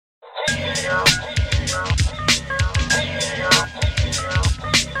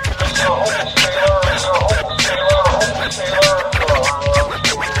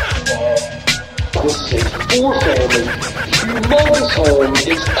for famine. Humongous home.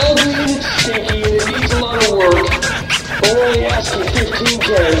 It's ugly and it's stinky and it needs a lot of work. But we're only asking $15K.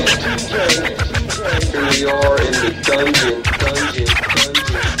 Here we are in the dungeon.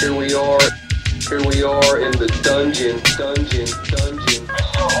 Here we are in the dungeon.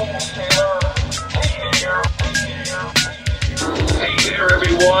 Hey there,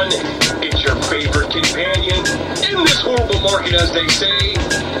 everyone. It's your favorite companion in this horrible market, as they say.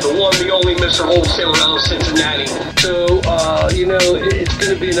 The one, the only Mr. Wholesaler out of Cincinnati. So, it's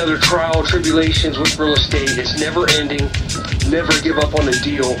going to be another trial, tribulations with real estate. It's never ending. Never give up on a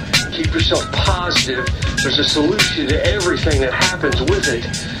deal. Keep yourself positive. There's a solution to everything that happens with it.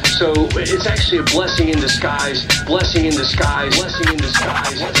 So it's actually a blessing in disguise. Blessing in disguise. Blessing in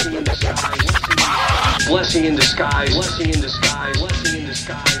disguise. Blessing in disguise. Blessing in disguise. Blessing in disguise. Blessing in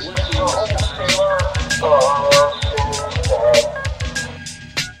disguise. Blessing in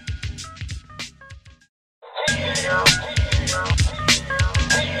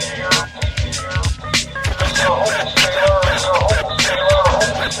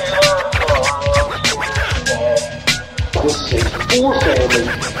This is a for famine.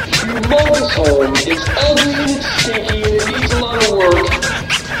 Humongous home. It's ugly and it's stinky and it needs a lot of work.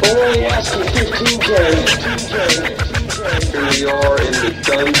 But we're only asking $15K. Here we are in the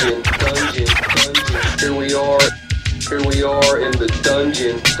dungeon. Here we are in the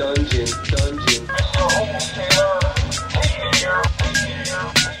dungeon.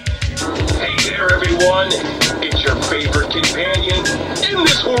 Hey there, everyone. It's your favorite companion in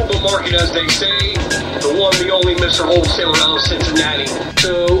this horrible market, as they say. The one, the only Mr. Wholesaler out of Cincinnati.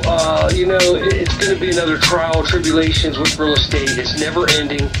 So, it's going to be another trial, tribulations with real estate. It's never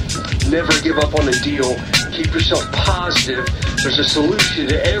ending. Never give up on a deal. Keep yourself positive. There's a solution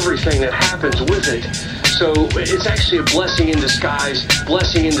to everything that happens with it. So it's actually a blessing in disguise.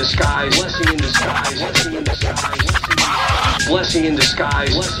 Blessing in disguise. Blessing in disguise. Blessing in disguise. Blessing in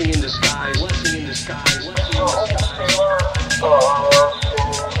disguise. Blessing in disguise. Blessing in disguise. Blessing in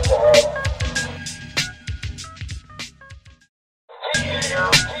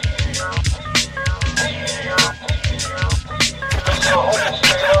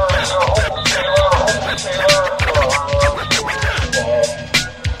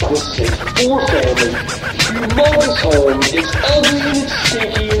This is a for famine. Humongous home. It's ugly and it's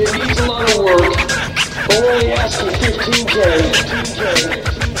stinky and it needs a lot of work. But we're only asking $15K.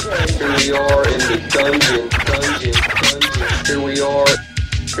 Here we are in the dungeon. Here we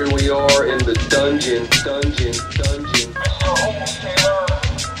are in the dungeon.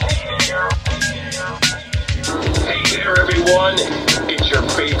 Hey there, everyone. It's your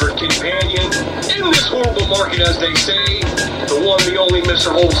favorite companion in this horrible market, as they say. The one, the only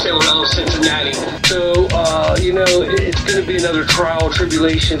Mr. Wholesaler out of Cincinnati. So, it's going to be another trial,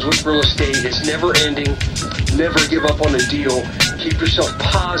 tribulations with real estate. It's never ending. Never give up on a deal. Keep yourself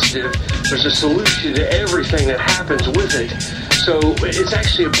positive. There's a solution to everything that happens with it. So it's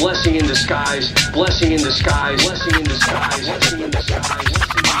actually a blessing in disguise. Blessing in disguise. Blessing in disguise. Blessing in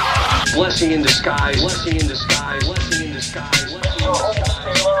disguise. Blessing in disguise. Blessing in disguise. Blessing in disguise. Blessing in disguise.